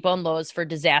Walmart, Home Depot, and Lowe's, for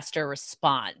disaster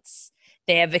response.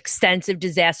 They have extensive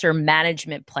disaster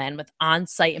management plan with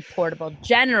on-site and portable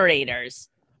generators.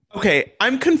 Okay,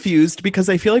 I'm confused because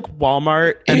I feel like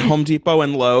Walmart and Home Depot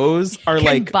and Lowe's are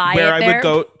like where I would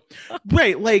go.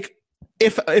 Right, like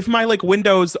if my like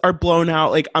windows are blown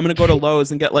out, like I'm gonna go to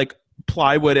Lowe's and get like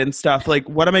plywood and stuff. Like,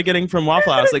 what am I getting from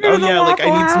Waffle House? Like, oh yeah, like I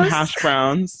need some hash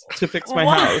browns to fix my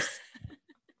house.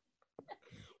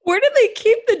 Where do they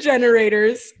keep the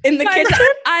generators? In the kitchen?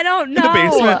 I don't know. In the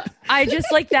basement. I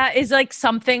just like that is like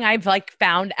something I've like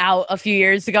found out a few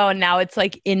years ago, and now it's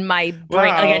like in my brain.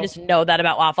 Wow. Like I just know that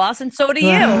about Waffle House, and so do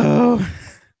you.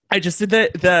 I just did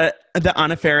the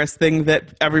Anna Faris thing that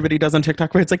everybody does on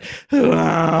TikTok where it's like,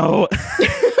 wow.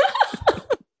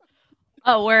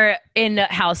 Oh, we're in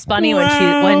House Bunny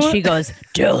when she goes,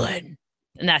 Dylan.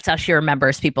 And that's how she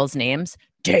remembers people's names.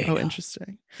 Dylan. Oh,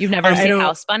 interesting. You've never seen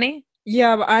House Bunny?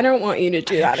 Yeah, but I don't want you to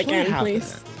do that again,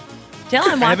 please.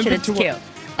 Dylan, watch it. It's cute.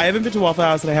 I haven't been to Waffle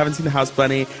House and I haven't seen the House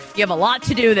Bunny. You have a lot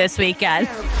to do this weekend.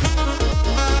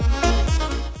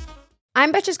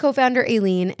 I'm Betches co-founder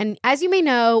Aileen, and as you may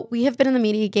know, we have been in the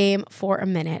media game for a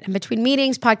minute. And between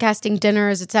meetings, podcasting,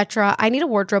 dinners, etc., I need a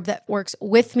wardrobe that works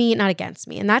with me, not against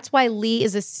me. And that's why Lee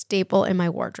is a staple in my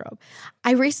wardrobe.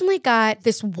 I recently got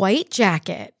this white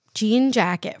jacket, jean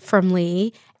jacket from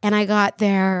Lee, and I got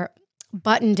their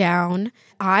button down.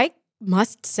 I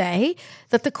must say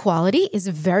that the quality is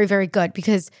very, very good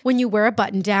because when you wear a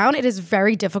button down, it is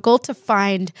very difficult to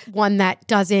find one that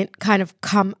doesn't kind of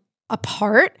come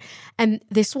apart. And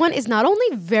this one is not only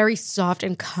very soft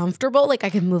and comfortable, like I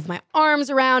can move my arms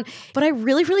around, but I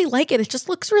really, really like it. It just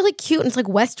looks really cute. And it's like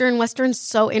Western. Western's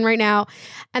so in right now.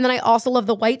 And then I also love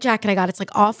the white jacket I got. It's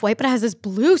like off-white, but it has this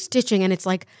blue stitching. And it's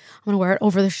like, I'm going to wear it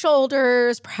over the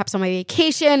shoulders, perhaps on my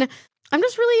vacation. I'm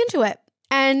just really into it.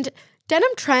 And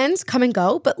denim trends come and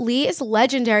go, but Lee is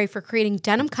legendary for creating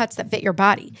denim cuts that fit your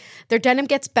body. Their denim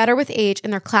gets better with age,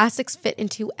 and their classics fit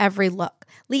into every look.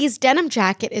 Lee's denim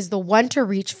jacket is the one to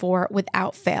reach for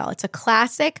without fail. It's a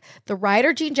classic. The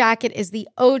Rider jean jacket is the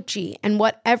OG and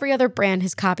what every other brand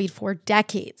has copied for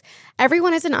decades.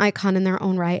 Everyone is an icon in their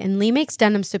own right, and Lee makes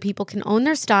denim so people can own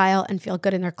their style and feel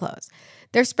good in their clothes.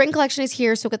 Their spring collection is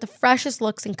here, so get the freshest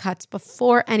looks and cuts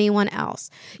before anyone else.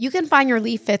 You can find your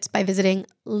Lee fits by visiting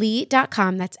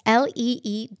lee.com. That's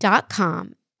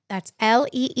Lee.com. That's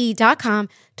Lee.com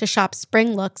to shop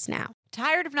spring looks now.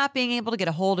 Tired of not being able to get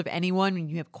a hold of anyone when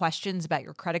you have questions about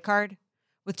your credit card?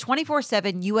 With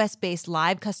 24/7 US-based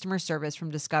live customer service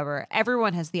from Discover,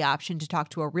 everyone has the option to talk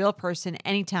to a real person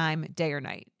anytime, day or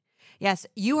night. Yes,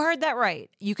 you heard that right.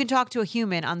 You can talk to a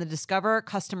human on the Discover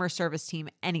customer service team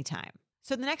anytime.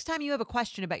 So the next time you have a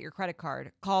question about your credit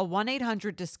card, call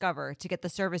 1-800-DISCOVER to get the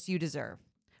service you deserve.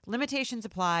 Limitations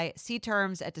apply. See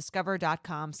terms at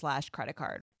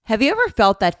discover.com/creditcard. Have you ever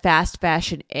felt that fast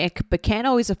fashion ick, but can't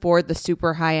always afford the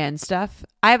super high-end stuff?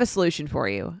 I have a solution for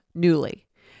you. Nuuly.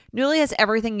 Nuuly has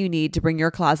everything you need to bring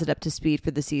your closet up to speed for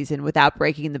the season without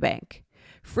breaking the bank.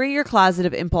 Free your closet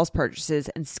of impulse purchases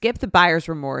and skip the buyer's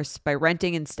remorse by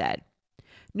renting instead.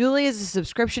 Nuuly is a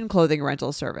subscription clothing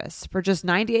rental service. For just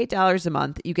 $98 a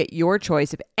month, you get your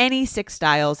choice of any 6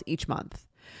 styles each month.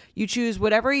 You choose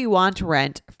whatever you want to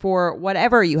rent for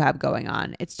whatever you have going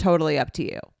on. It's totally up to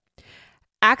you.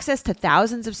 Access to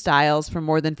thousands of styles from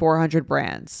more than 400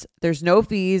 brands. There's no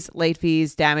fees, late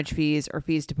fees, damage fees, or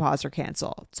fees to pause or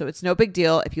cancel. So it's no big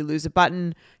deal if you lose a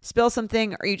button, spill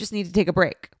something, or you just need to take a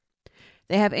break.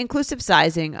 They have inclusive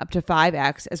sizing up to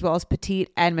 5X as well as petite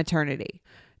and maternity.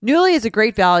 Nuuly is a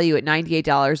great value at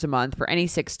 $98 a month for any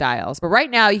 6 styles. But right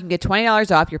now you can get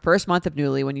 $20 off your first month of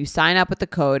Nuuly when you sign up with the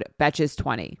code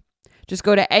BETCHES20. Just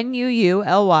go to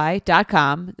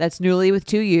NUULY.com, that's Nuuly with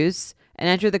 2 U's, and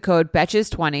enter the code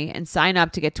BETCHES20 and sign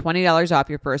up to get $20 off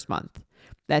your first month.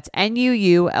 That's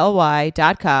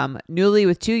NUULY.com, Nuuly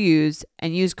with 2 U's,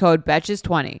 and use code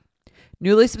BETCHES20.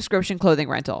 Nuuly subscription clothing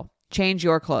rental. Change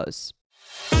your clothes.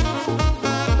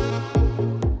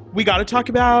 We got to talk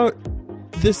about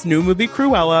this new movie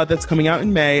Cruella that's coming out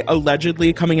in May,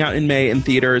 allegedly coming out in May in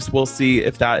theaters. We'll see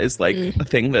if that is like a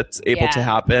thing that's able to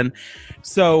happen.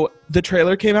 So the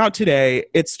trailer came out today.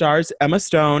 It stars Emma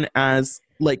Stone as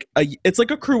it's like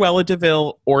a Cruella de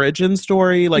Vil origin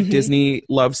story, like Disney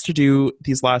loves to do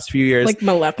these last few years. Like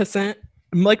Maleficent.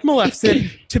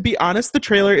 To be honest, the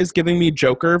trailer is giving me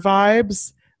Joker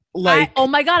vibes. Oh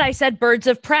my God, I said Birds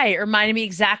of Prey. It reminded me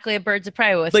exactly of Birds of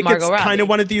Prey with Margot Robbie. It's kind of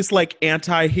one of these like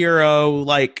anti-hero,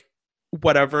 like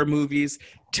whatever movies.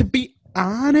 To be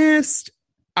honest,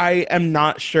 I am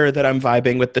not sure that I'm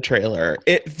vibing with the trailer.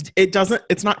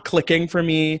 It's not clicking for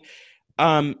me.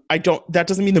 That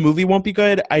doesn't mean the movie won't be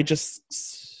good. I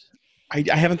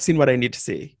haven't seen what I need to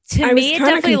see. To me, it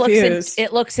definitely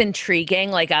looks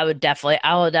intriguing. Like I will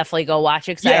definitely go watch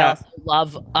it because I also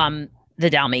love the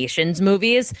Dalmatians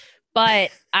movies.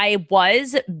 But I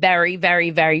was very, very,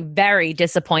 very, very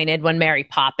disappointed when Mary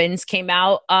Poppins came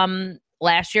out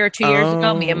last year or 2 years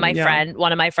ago. Me and my friend,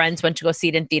 one of my friends, went to go see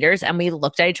it in theaters, and we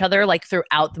looked at each other like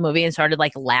throughout the movie and started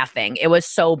like laughing. It was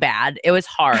so bad. It was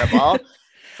horrible.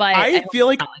 But I feel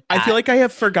like I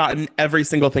have forgotten every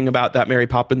single thing about that Mary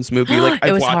Poppins movie. Like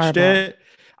I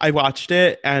watched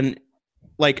it, and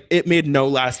like it made no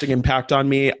lasting impact on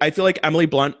me. I feel like Emily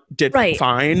Blunt did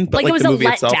fine, but like it was the movie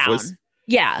itself was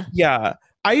yeah.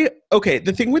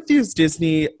 The thing with these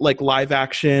Disney like live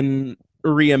action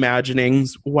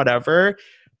reimaginings, whatever,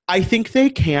 I think they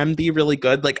can be really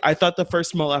good. Like I thought the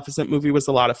first Maleficent movie was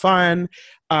a lot of fun,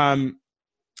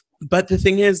 but the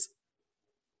thing is,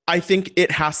 I think there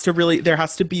has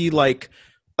to be like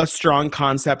a strong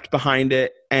concept behind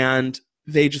it, and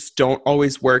they just don't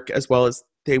always work as well as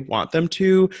they want them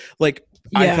to. Like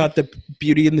I thought the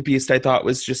Beauty and the Beast, I thought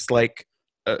was just like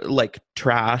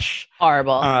trash,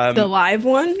 horrible. The live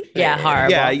one,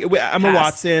 horrible. Yeah, Emma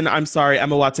Watson. I'm sorry,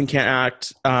 Emma Watson can't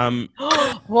act.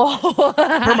 Whoa.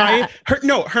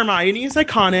 Hermione is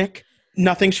iconic.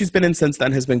 Nothing she's been in since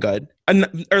then has been good,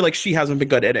 or like she hasn't been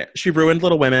good in it. She ruined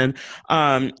Little Women.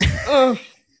 Don't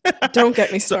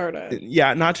get me started.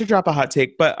 Not to drop a hot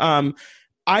take, but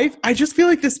I just feel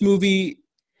like this movie.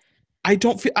 I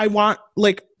want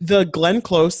like the Glenn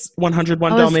Close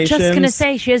 101 Dalmatians. I was just gonna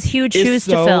say she has huge shoes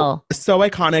to fill. So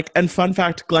iconic. And fun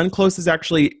fact, Glenn Close is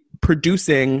actually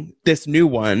producing this new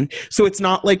one, so it's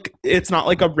not like a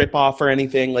ripoff or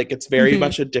anything. Like it's very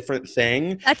much a different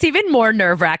thing. That's even more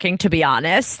nerve-wracking, to be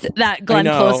honest, that Glenn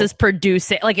Close is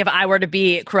producing. Like if I were to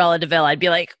be Cruella de Vil, I'd be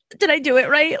like, did I do it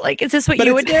right? Like, is this what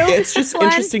you would do? It's just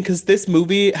interesting because this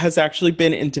movie has actually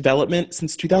been in development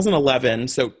since 2011,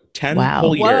 so 10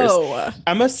 whole years. Whoa.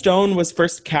 Emma Stone was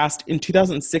first cast in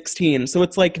 2016, so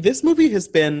it's like this movie has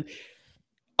been,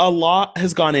 a lot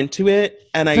has gone into it,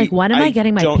 and when am I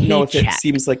getting my don't know if it paycheck?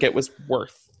 seems like it was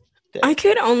worth it. I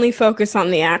could only focus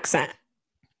on the accent.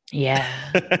 Yeah.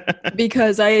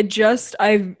 Because I had just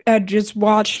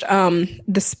watched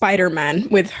the Spider-Man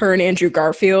with her and Andrew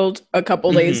Garfield a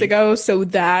couple days ago. So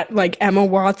that like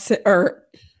Emma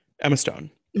Stone.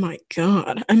 My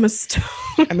God, Emma Stone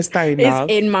is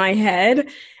in my head,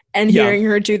 and hearing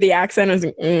her do the accent, I was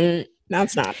like,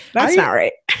 that's not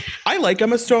right. I like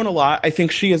Emma Stone a lot. I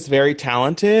think she is very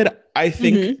talented. I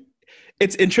think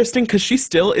it's interesting because she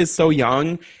still is so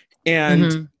young,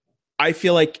 and I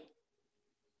feel like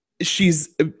she's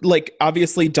like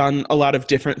obviously done a lot of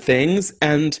different things,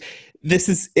 and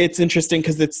it's interesting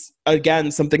because it's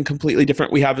again something completely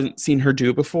different we haven't seen her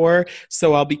do before.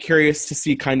 So I'll be curious to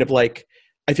see kind of like,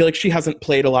 I feel like she hasn't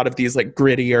played a lot of these like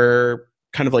grittier,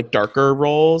 kind of like darker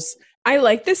roles. I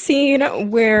like the scene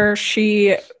where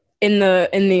she in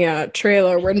the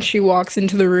trailer when she walks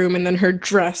into the room and then her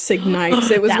dress ignites.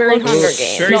 It was very Hunger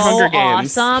Games. Very Hunger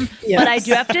Games. Awesome. Yes. But I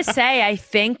do have to say, I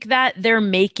think that they're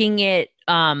making it,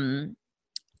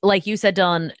 like you said,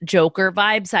 Dylan, Joker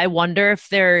vibes. I wonder if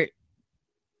they're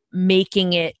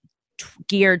making it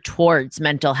geared towards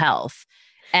mental health,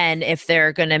 and if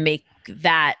they're going to make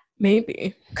that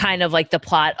maybe kind of like the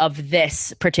plot of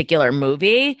this particular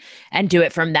movie and do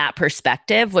it from that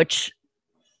perspective, which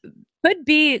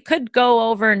could go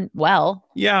over well.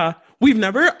 Yeah. We've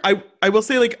never, I will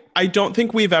say, like, I don't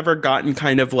think we've ever gotten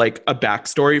kind of like a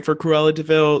backstory for Cruella de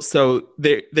Vil. So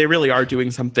they really are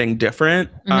doing something different.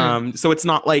 So it's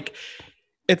not like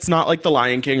The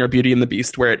Lion King or Beauty and the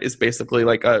Beast, where it is basically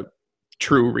like a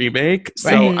true remake.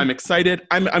 So I'm excited.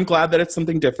 I'm glad that it's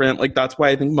something different. Like, that's why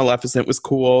I think Maleficent was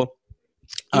cool.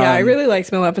 Yeah, I really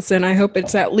liked Maleficent. I hope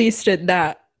it's at least at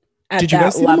that Did you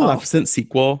guys see the Maleficent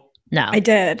sequel? No. I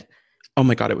did. Oh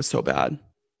my God, it was so bad.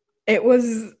 It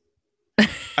was...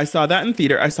 I saw that in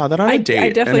theater. I saw that on a date. I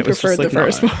definitely preferred the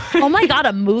first one. Oh my God,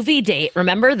 a movie date.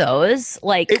 Remember those?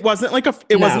 Like, it wasn't like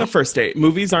wasn't a first date.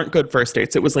 Movies aren't good first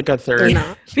dates. It was like a third. They're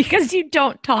not. Because you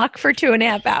don't talk for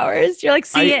 2.5 hours. You're like,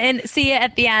 see you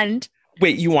at the end.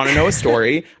 Wait, you want to know a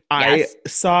story? Yes. I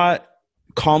saw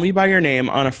Call Me by Your Name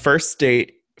on a first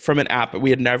date from an app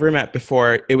we had never met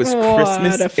before. It was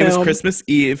Christmas. It was Christmas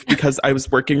Eve because I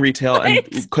was working retail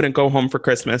and couldn't go home for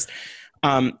Christmas.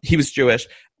 He was Jewish.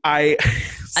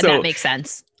 That makes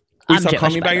sense. We saw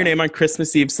Call Me by Your Name on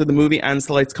Christmas Eve. So the movie ends,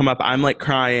 the lights come up. I'm like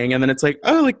crying, and then it's like,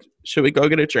 oh, like, should we go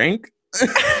get a drink?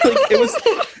 Like, it was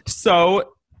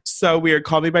so so weird.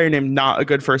 Call Me by Your Name, not a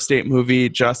good first date movie,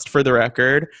 just for the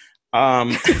record.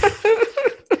 But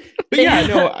yeah,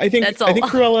 no, I think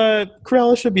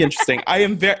Cruella should be interesting.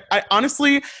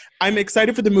 I'm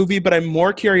excited for the movie, but I'm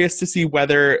more curious to see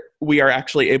whether we are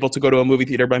actually able to go to a movie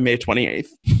theater by May 28th.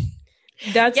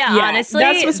 Honestly,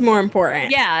 that's what's more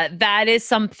important. Yeah, that is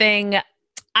something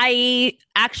I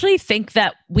actually think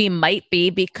that we might be,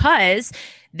 because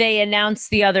they announced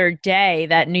the other day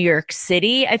that New York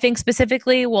City, I think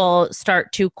specifically, will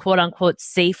start to quote unquote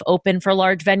safe open for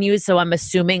large venues. So I'm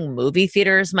assuming movie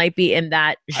theaters might be in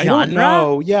that genre. I don't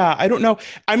know. Yeah, I don't know.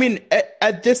 I mean,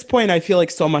 at this point, I feel like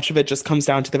so much of it just comes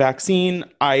down to the vaccine.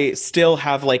 I still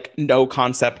have like no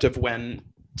concept of when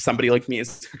somebody like me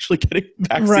is actually getting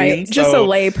vaccines. Right. Just a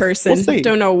lay person.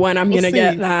 Don't know when I'm going to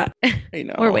get that. I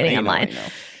know. We're waiting online.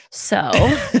 So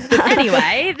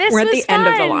anyway, we're at the end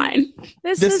of the line.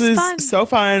 This is fun. So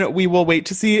fun. We will wait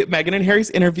to see Meghan and Harry's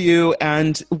interview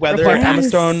and whether Emma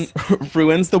Stone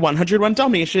ruins the 101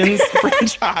 Dalmatians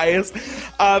franchise.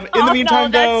 In the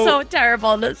meantime, that's so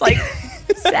terrible to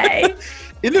say.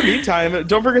 In the meantime,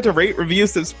 don't forget to rate, review,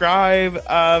 subscribe,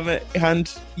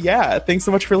 and yeah, thanks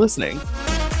so much for listening.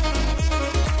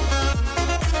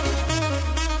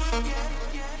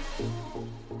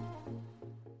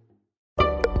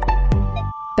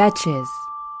 Betches.